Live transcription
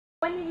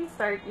When did you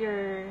start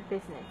your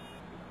business?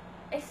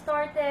 I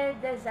started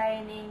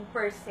designing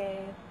per se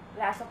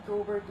last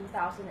October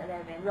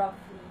 2011,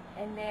 roughly.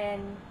 And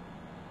then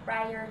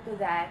prior to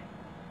that,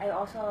 I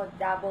also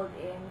dabbled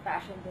in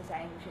fashion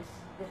design, which is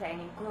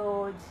designing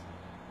clothes.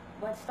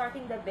 But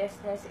starting the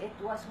business, it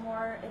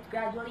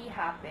gradually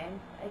happened.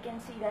 I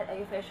can see that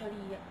I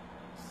officially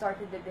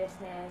started the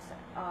business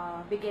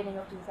beginning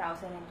of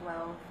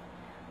 2012.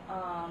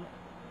 Um,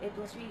 it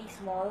was really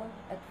small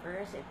at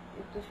first. It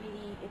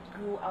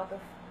grew out of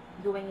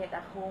doing it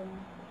at home,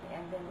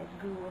 and then it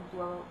grew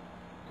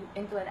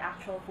into an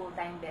actual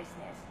full-time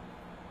business.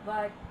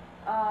 But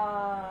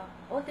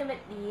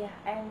ultimately,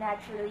 I'm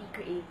naturally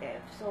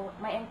creative. So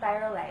my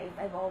entire life,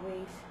 I've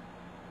always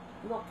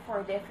looked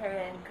for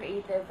different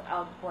creative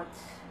outputs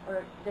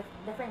or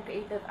different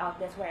creative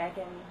outlets where I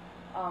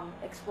can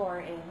explore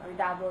in or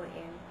dabble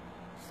in.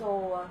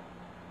 So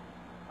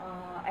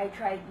I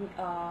tried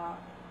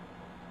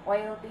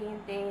oil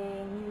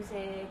painting,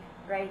 music,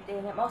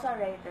 writing. I'm also a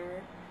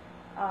writer.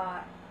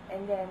 Uh,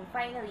 and then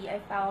finally, I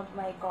found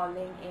my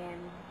calling in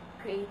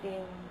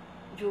creating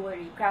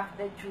jewelry,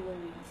 crafted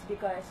jewelries,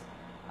 because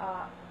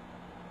uh,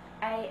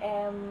 I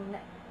am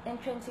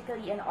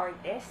intrinsically an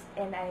artist,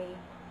 and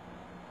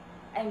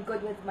I'm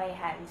good with my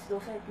hands.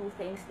 Those are two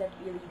things that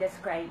really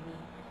describe me.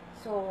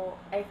 So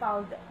I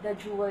found the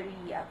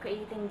jewelry,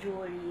 creating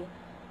jewelry,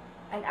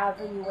 an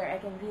avenue where I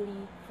can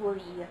really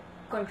fully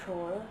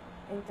control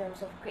in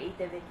terms of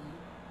creativity.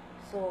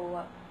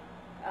 So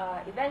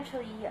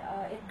eventually,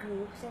 it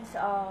grew since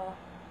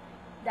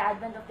the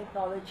advent of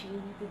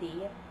technology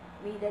today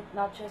made it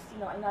not just,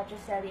 I'm not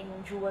just selling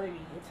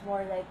jewelry. It's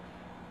more like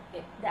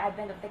the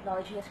advent of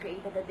technology has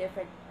created a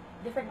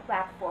different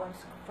platforms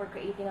for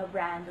creating a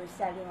brand or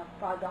selling a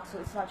product. So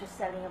it's not just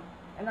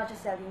I'm not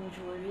just selling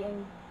jewelry.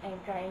 I'm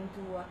trying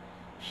to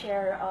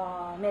share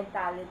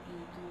mentality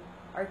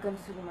to our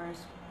consumers.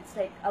 It's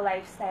like a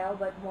lifestyle,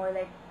 but more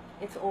like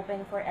it's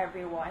open for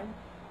everyone.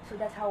 So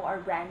that's how our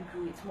brand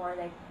grew. It's more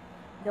like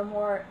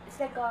it's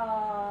like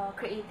a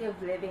creative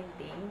living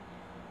thing,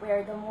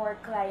 where the more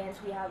clients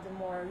we have, the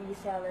more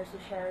resellers who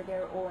share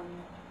their own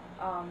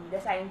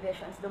design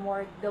visions, the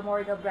more the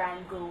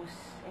brand grows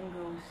and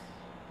grows.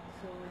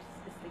 So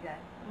it's like that.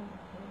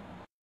 Okay.